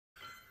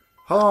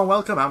Hello and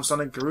welcome, I'm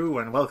Sonicguru,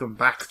 and welcome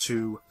back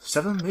to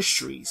 7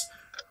 Mysteries.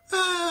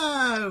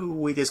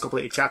 We just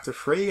completed Chapter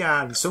 3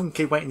 and some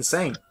kid went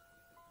insane.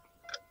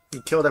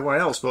 He killed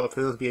everyone else, but it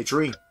appeared to be a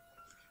dream.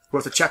 We're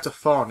up to Chapter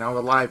 4 now,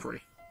 the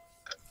library.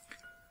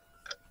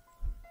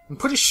 I'm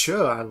pretty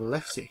sure I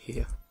left it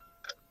here.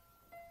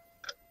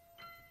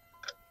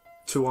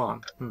 2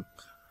 on.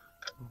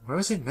 Where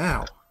is it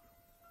now?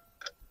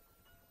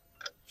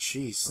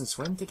 Jeez, since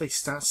when did they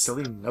start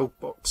selling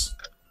notebooks?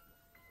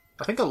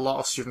 I think a lot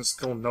of students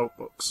steal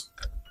notebooks.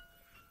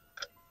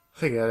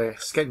 Forget it,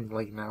 it's getting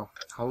late now.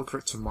 I'll look for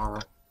it tomorrow.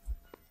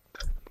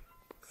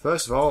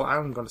 First of all,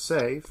 I'm gonna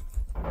save.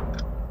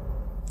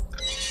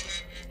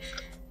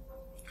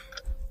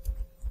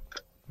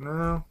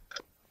 No.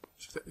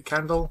 Should I take the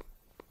candle?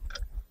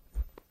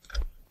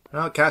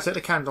 No, can't take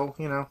the candle,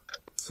 you know.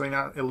 Something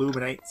that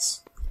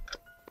illuminates.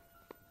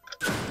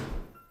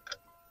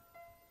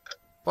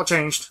 What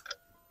changed?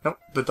 Nope,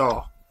 the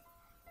door.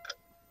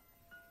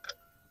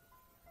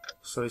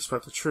 So he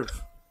spoke the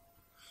truth.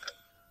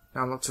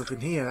 Now I'm locked up in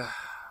here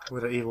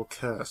with an evil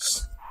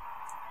curse.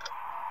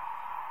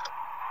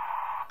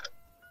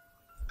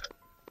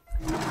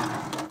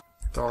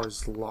 Door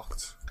is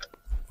locked.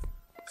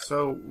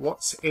 So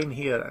what's in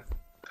here then?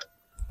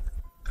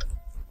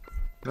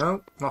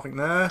 No, nothing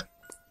there.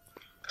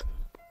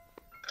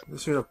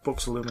 Let's see if the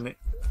books illuminate.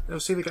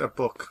 Let's see if we get a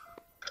book.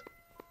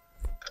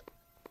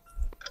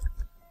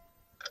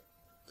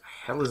 The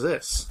hell is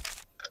this?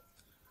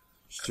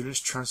 Students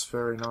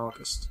transfer in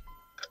August.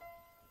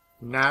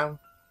 Now,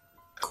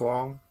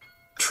 Kwong,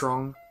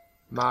 Trong,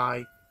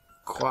 Mai,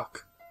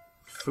 Kwak,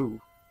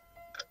 Fu.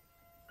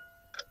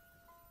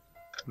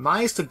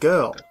 Mai is the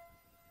girl.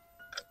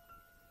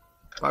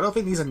 But I don't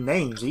think these are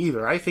names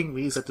either. I think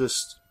these are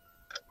just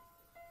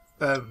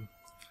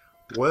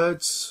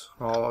words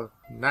or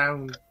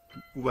noun.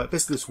 Well,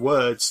 basically just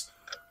words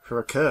for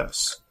a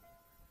curse.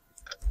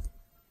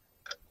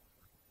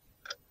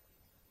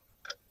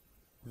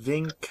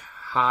 Vink,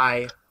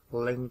 Hai,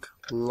 Link,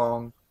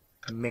 Long,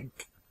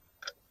 Mink.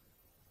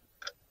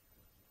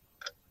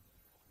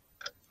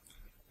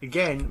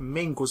 Again,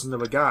 Mink was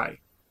another guy.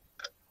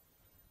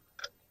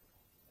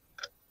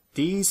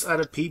 These are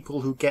the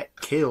people who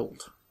get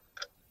killed.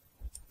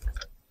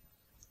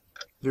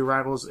 The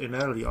arrivals in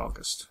early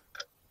August.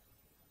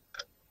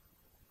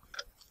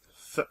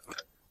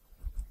 Fuck.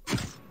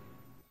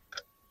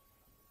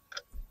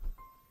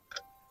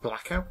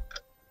 Blackout?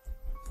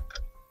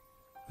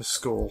 The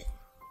school.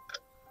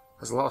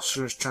 There's a lot of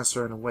students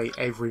transferring away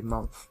every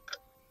month.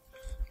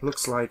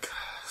 Looks like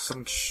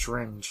something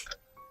strange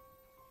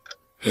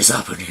is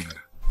happening.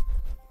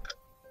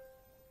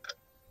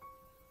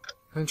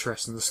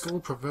 Interesting, the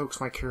school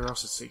provokes my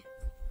curiosity.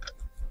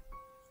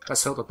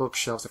 Let's hope the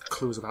bookshelves have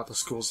clues about the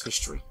school's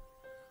history.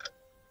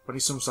 But need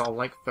some sort of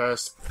light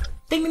first.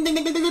 Ding ding ding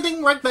ding ding ding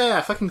ding! Right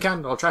there! Fucking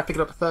candle, I'll try to pick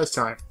it up the first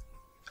time.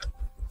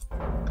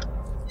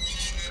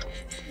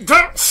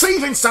 That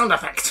saving sound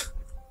effect!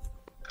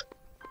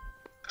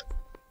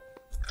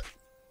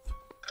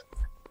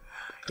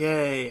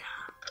 Yay.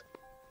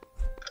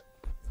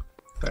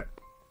 But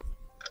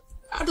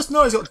I just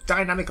noticed you got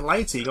dynamic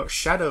lighting, you got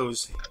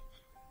shadows.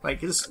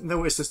 Like, you just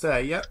notice this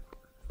there, yep.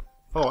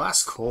 Oh,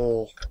 that's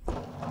cool.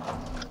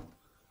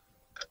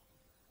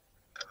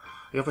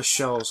 The upper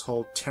shelves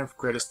hold 10th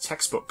graders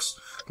textbooks.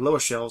 The lower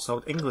shelves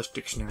hold English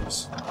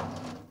dictionaries.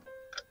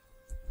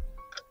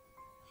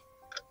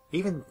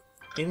 Even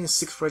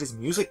 6th graders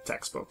music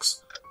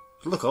textbooks.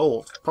 They look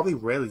old, probably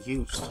rarely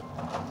used.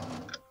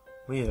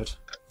 Weird.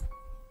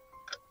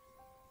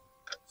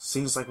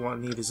 Seems like what I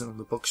need isn't on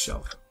the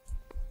bookshelf.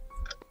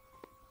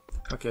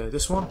 Okay,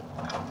 this one.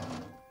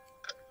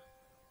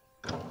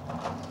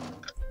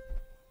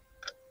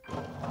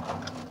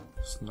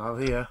 It's not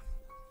here.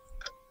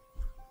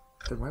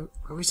 Then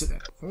where is it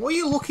then? What are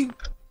you looking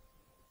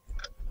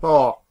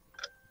for?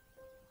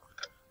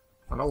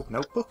 An old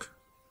notebook?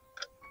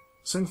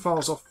 Something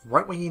falls off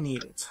right when you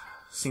need it.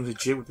 Seems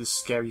legit with this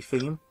scary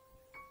theme.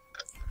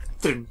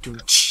 Dun,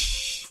 dun,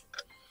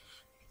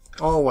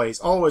 always,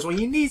 when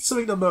you need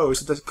something the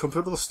most, the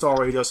computer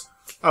story just,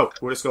 oh,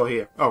 we'll just go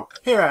here. Oh,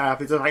 here I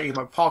have it right in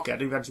my pocket. I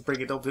didn't actually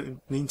bring it up in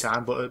the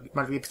meantime, but it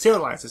might be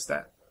materialized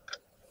instead.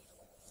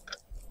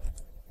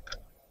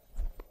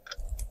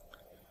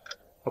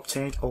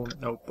 Obtained old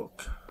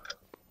notebook.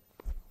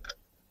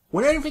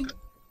 When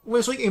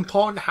something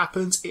important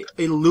happens, it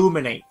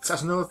illuminates.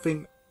 That's another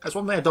thing. That's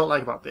one thing I don't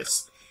like about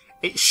this.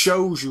 It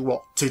shows you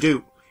what to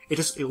do. It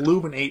just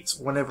illuminates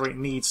whenever it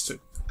needs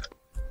to.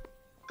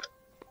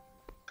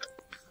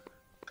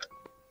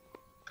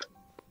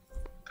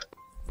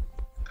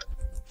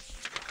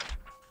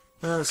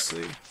 Let's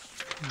see.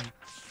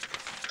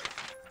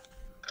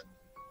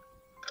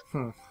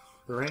 The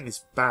rain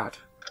is bad.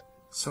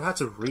 So hard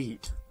to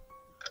read.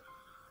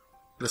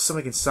 There's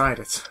something inside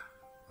it.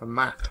 A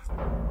map.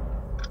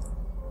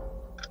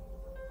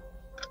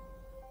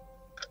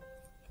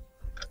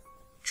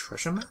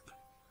 Treasure map?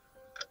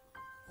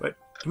 Wait,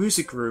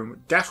 music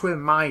room. That's where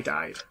Mai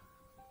died.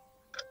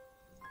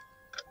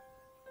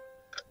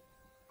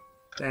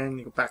 Then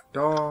you go back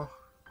door.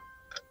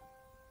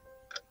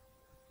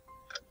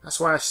 That's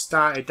why I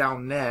started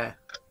down there.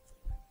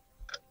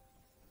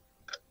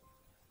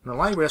 In the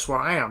library, that's where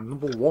I am,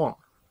 number 1.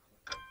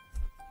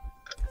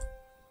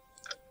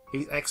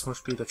 These X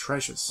must be the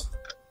treasures.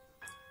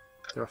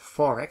 There are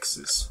 4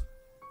 X's.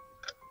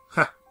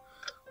 Ha!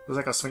 Looks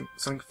like I've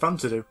something fun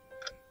to do.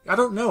 I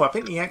don't know, I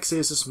think the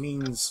X's just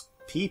means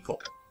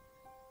people.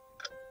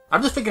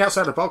 I'm just thinking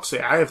outside the box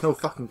here, I have no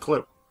fucking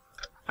clue.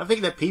 I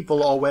think that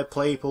people are where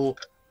people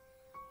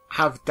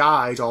have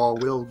died or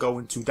will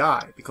going to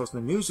die, because the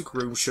music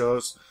room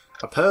shows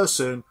a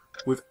person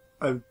with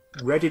a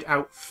redded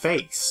out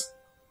face.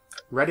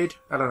 Redded?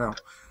 I don't know.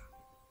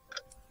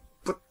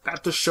 But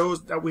that just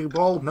shows that we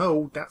all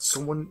know that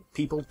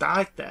people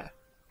died there.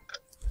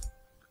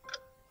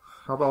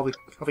 I'll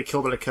be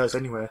killed by the curse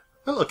anyway.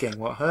 A little game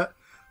won't hurt.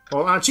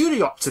 Well, aren't you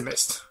the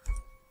optimist?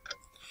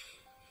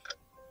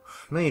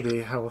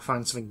 Maybe I will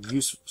find some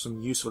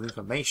useful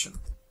information.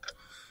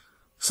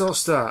 So I'll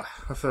start.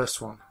 The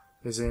first one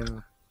is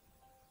in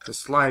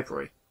this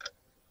library.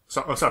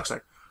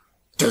 Sorry.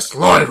 This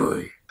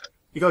library!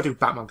 You gotta do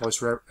Batman voice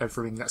for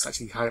everything that's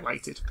actually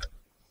highlighted.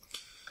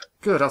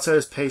 Good, I'll tear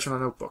this page from a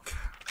notebook.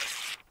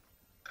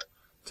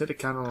 Take the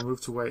candle and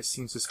move to where it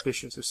seems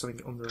suspicious if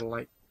something under the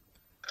light.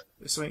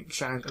 If something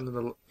shines under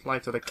the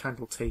light of the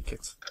candle, take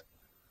it.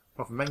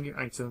 Of menu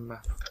item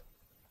map.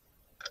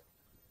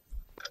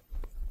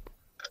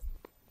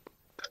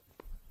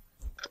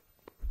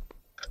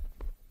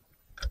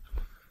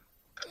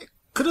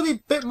 Could it be a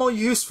bit more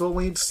useful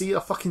when you see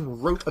a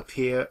fucking rope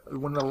appear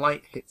when the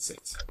light hits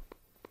it?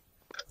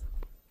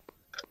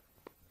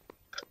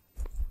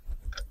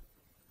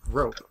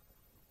 Rope.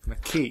 And a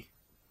key.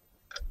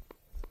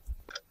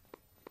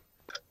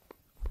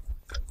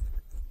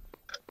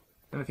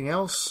 Anything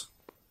else?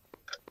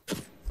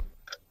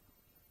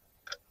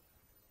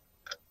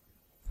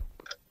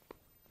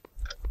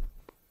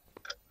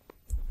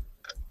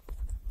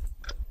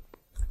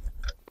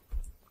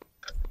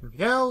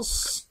 Anything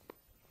else?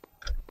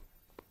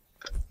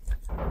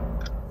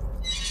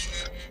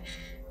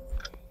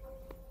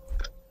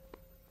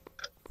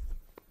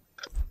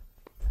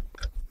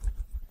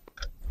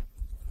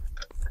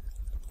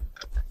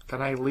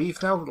 Can I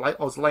leave now?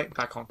 Is the light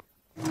back on?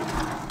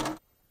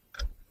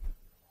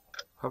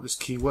 Hope this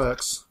key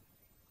works.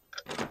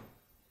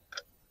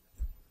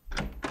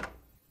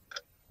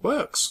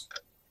 Works!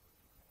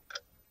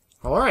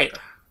 Alright.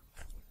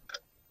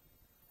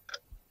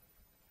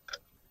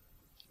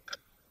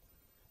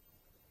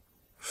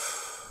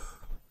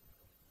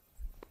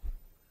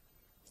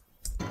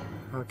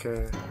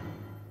 Okay.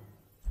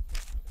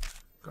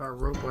 Got a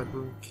rope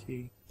library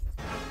key.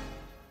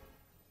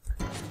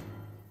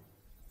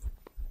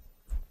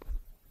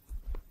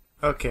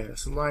 Okay,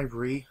 it's a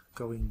library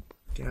going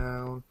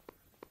down.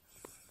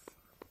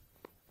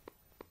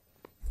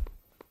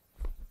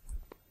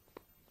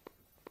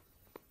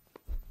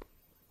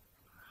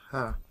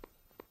 Huh.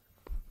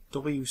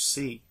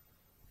 WC.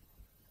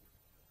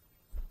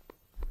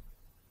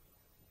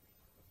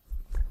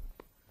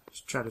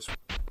 Let's try this one.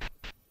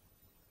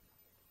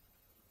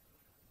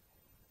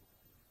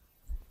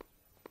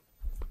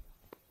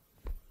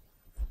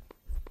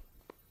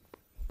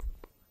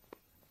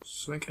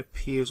 Something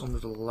appears under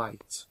the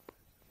light.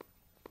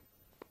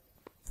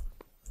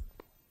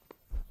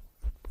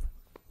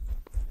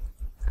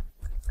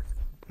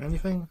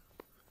 Anything?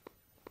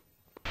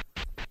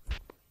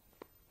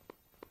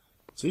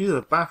 So these are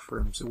the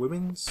bathrooms, the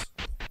women's.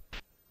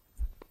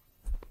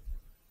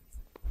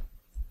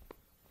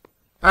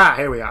 Ah,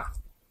 here we are.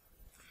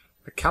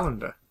 A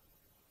calendar.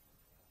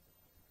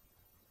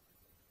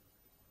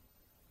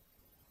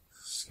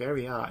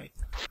 Scary eye.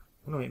 I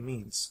don't know what it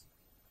means.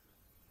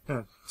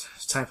 Oh,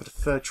 it's time for the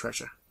third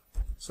treasure.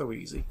 So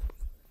easy.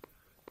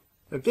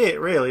 A bit,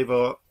 really,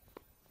 but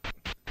I'm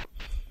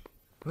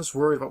just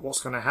worried about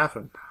what's going to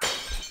happen.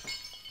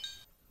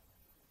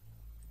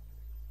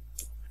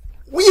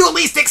 Will you at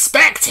least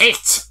expect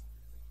it?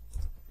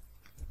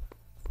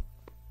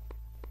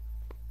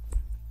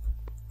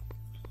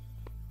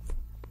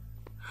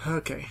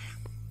 Okay.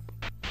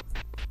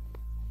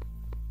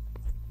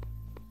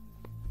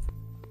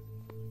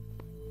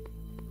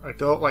 I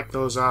don't like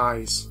those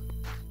eyes.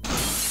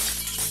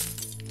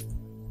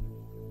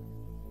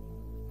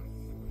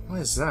 What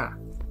is that?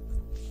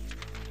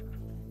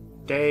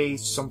 Day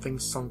something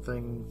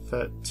something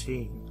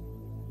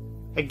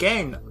 13.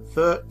 Again,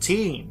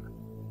 13.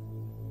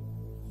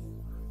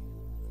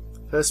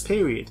 First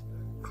period,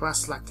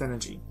 class lacked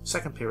energy.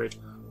 Second period,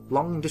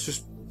 long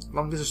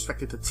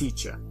disrespected the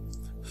teacher.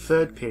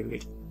 Third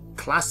period,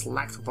 class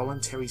lacked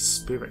voluntary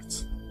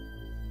spirit.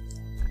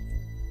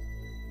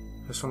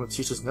 That's from the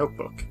teacher's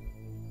notebook.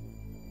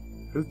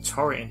 Who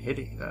tore it and hid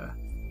it there?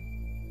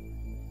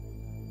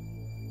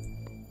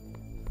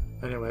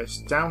 Anyway,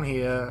 it's down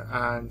here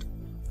and...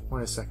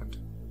 wait a second.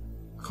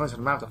 According to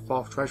the map, the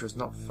fourth treasure is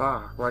not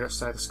far, right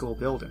outside the school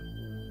building.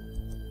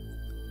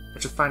 I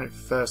should find it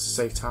first to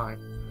save time.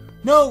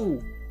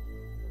 No!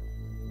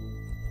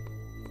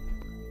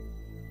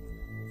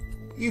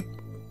 You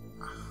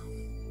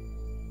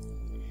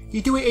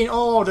do it in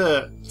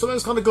order!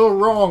 Something's gonna go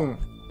wrong!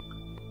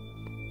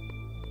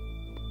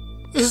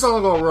 This is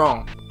all go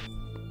wrong.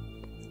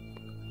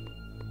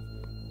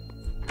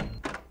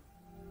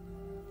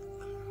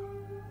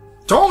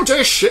 Told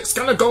you shit's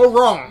gonna go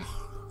wrong.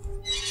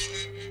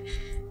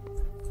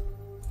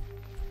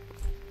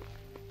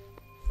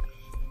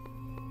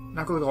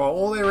 Now gonna go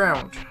all the way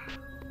around.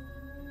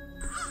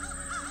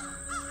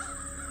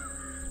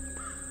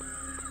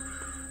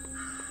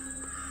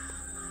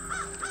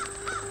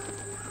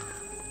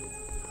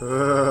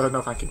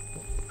 No thank you.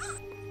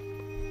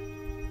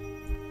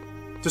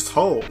 Just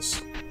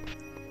holes.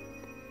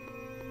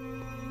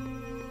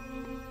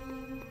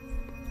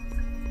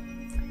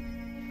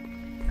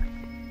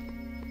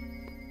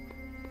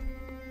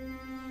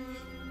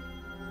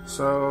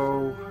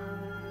 So...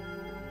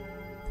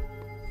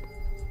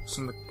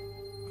 some...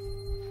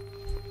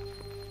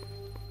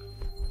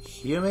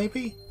 here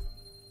maybe?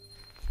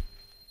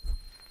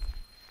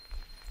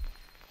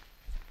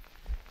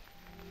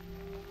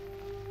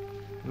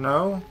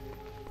 No?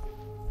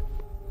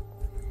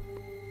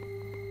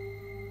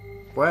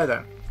 Where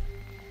then?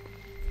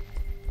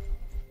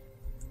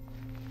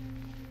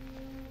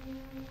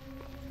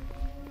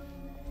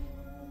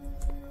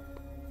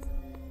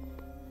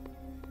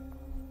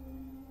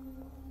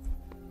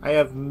 I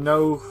have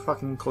no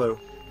fucking clue.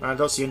 I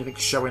don't see anything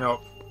showing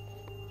up.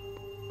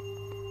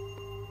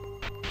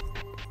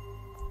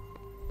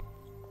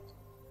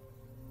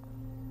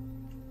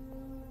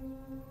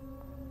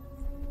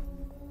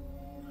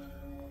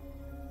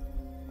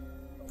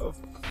 Oh.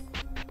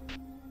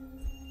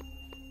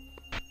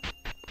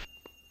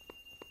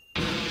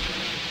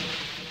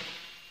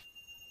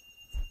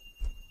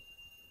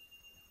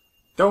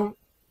 Don't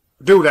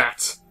do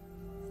that!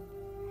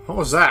 What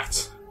was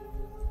that?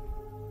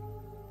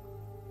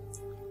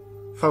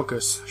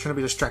 Focus. Shouldn't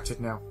be distracted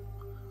now.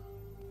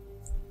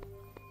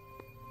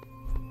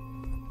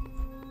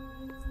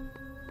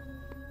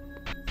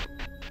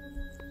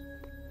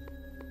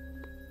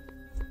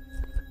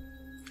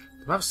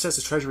 The map says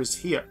the treasure is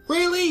here.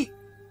 Really?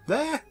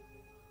 There?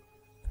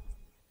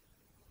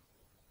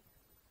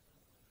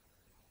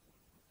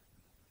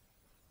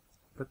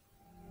 But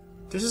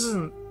this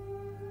isn't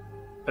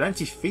an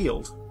empty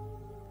field.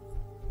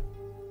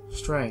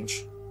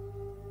 Strange.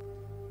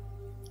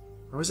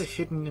 Or is it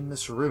hidden in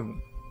this room?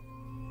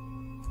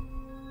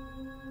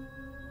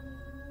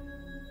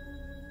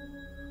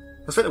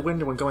 Let's fit the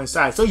window and go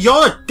inside. So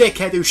you're the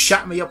dickhead who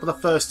shot me up for the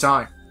first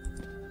time!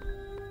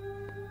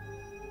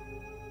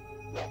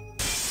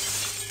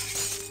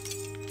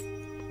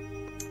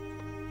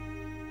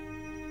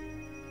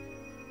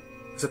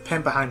 There's a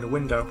pen behind the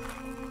window.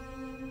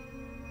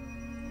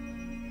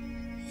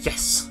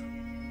 Yes!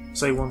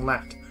 Say one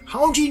left.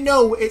 How do you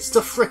know it's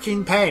the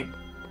frickin' pen?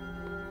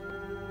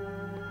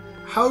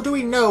 How do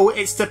we know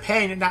it's the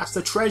pen and that's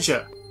the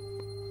treasure?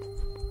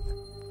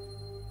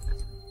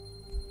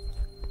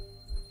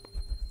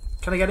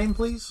 Can I get in,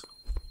 please?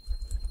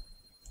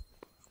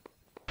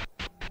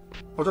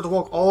 I'll have to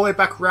walk all the way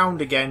back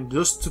round again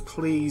just to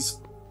please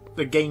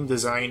the game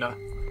designer.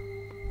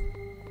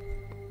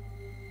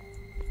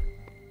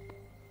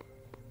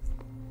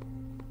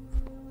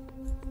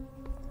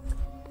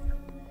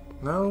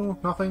 No,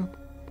 nothing.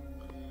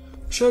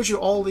 Shows you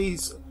all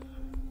these.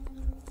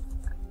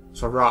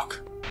 It's a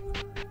rock.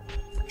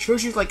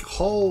 Shows you like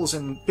holes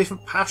and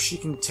different paths you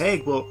can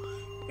take, but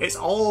it's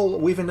all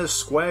within a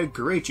square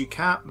grid. You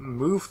can't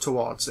move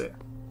towards it.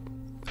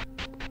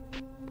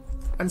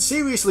 And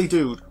seriously,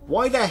 dude,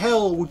 why the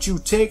hell would you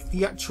take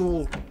the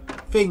actual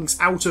things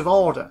out of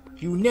order?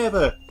 You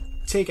never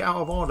take it out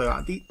of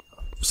order.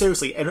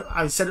 Seriously, and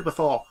I said it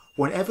before.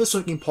 Whenever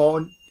something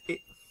important,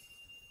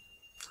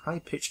 high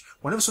pitch.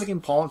 Whenever something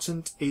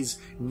important is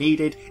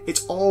needed,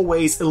 it's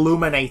always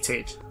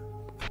illuminated.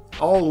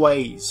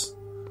 Always.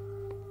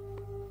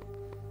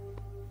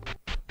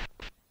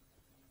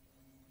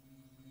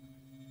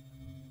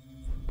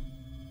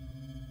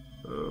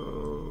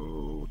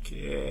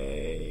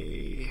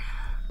 Okay.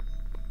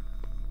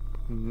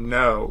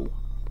 No.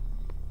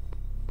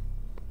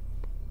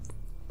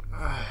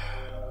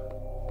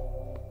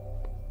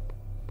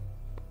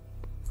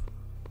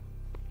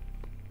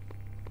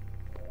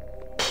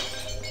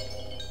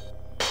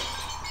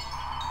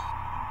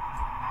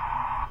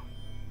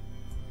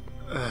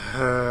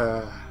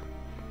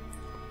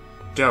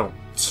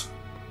 Don't.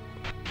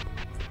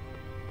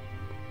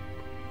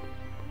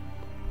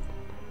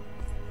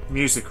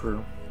 Music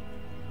room.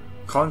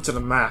 According to the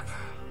map,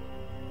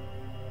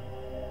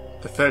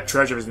 the third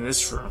treasure is in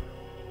this room.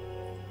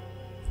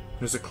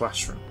 There's a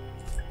classroom.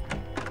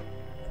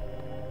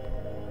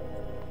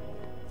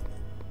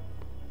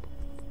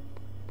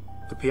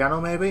 The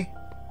piano, maybe?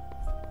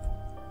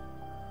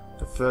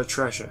 The third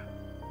treasure.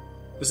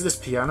 Is it this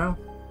piano?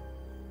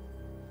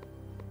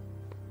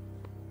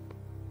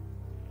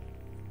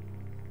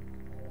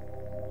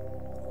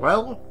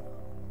 Well,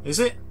 is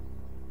it?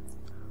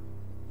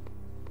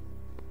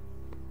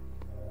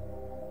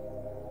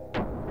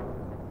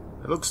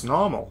 It looks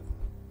normal.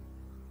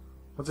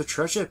 Would the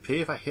treasure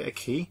appear if I hit a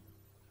key?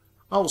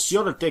 Oh, so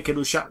you're the dickhead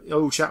who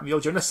shot me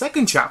during the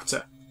second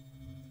chapter.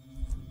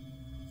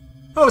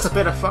 Oh, it's a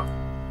bit of fun.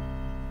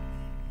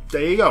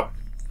 there you go.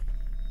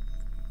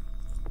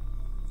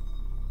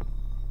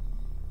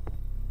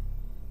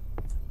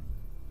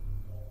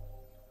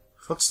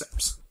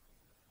 Footsteps.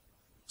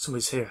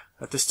 Somebody's here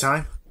at this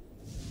time.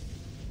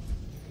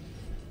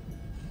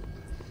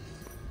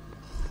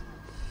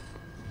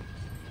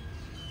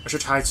 I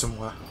should hide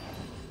somewhere.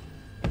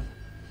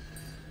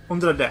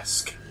 Under the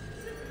desk.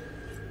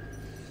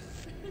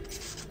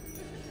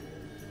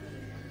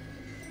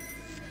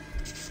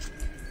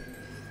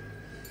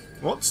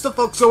 What's the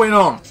fuck's going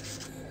on?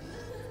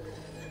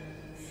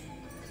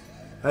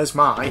 There's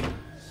my...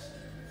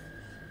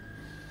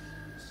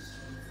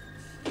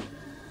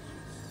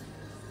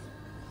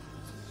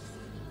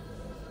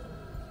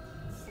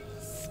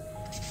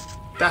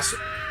 That's...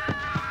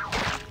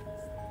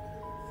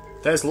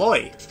 There's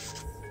Loy.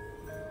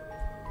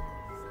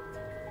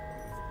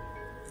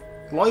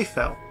 Loy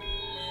fell.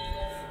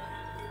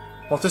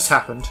 What has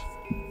happened?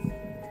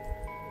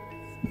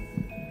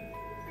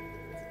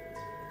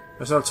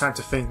 There's no time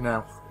to think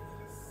now.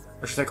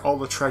 I should take all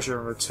the treasure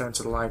and return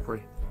to the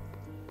library.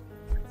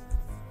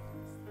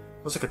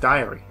 Looks like a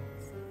diary.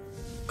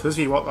 Could this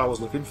be what I was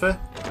looking for?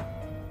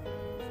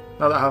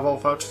 Now that I have all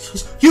found...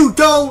 You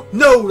don't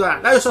know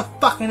that! That just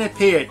fucking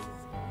appeared!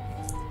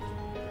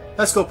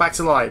 Let's go back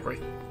to the library.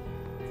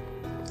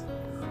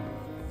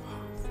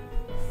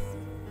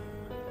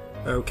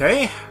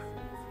 Okay.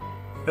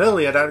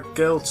 Earlier that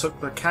girl took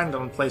the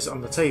candle and placed it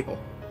on the table.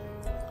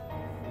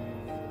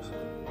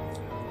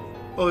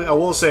 Well, I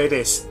will say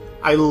this.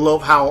 I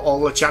love how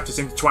all the chapters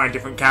intertwine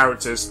different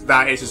characters.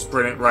 That is just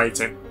brilliant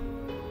writing.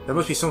 There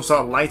must be some sort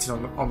of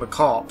lighting on the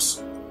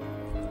corpse.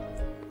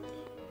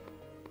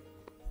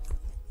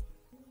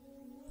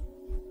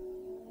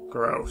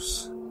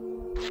 Gross.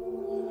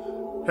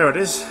 Here it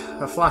is.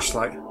 A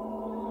flashlight.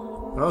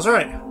 I was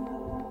right.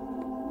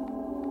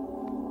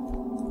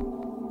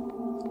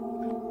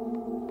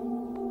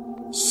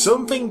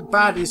 Something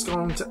bad is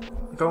going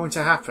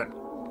to happen.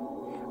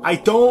 I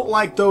don't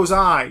like those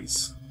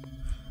eyes.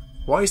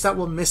 Why is that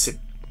one missing?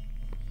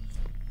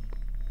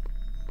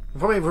 I'm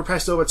probably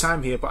repressed over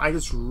time here, but I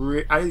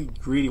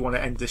really want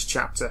to end this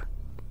chapter.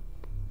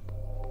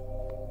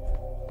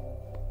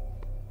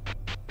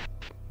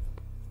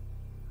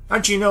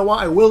 And you know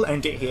what? I will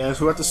end it here,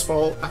 so we have to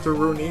spoil after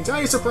ruining the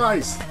entire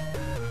surprise.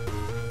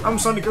 I'm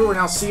Sonicguru, and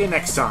I'll see you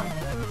next time.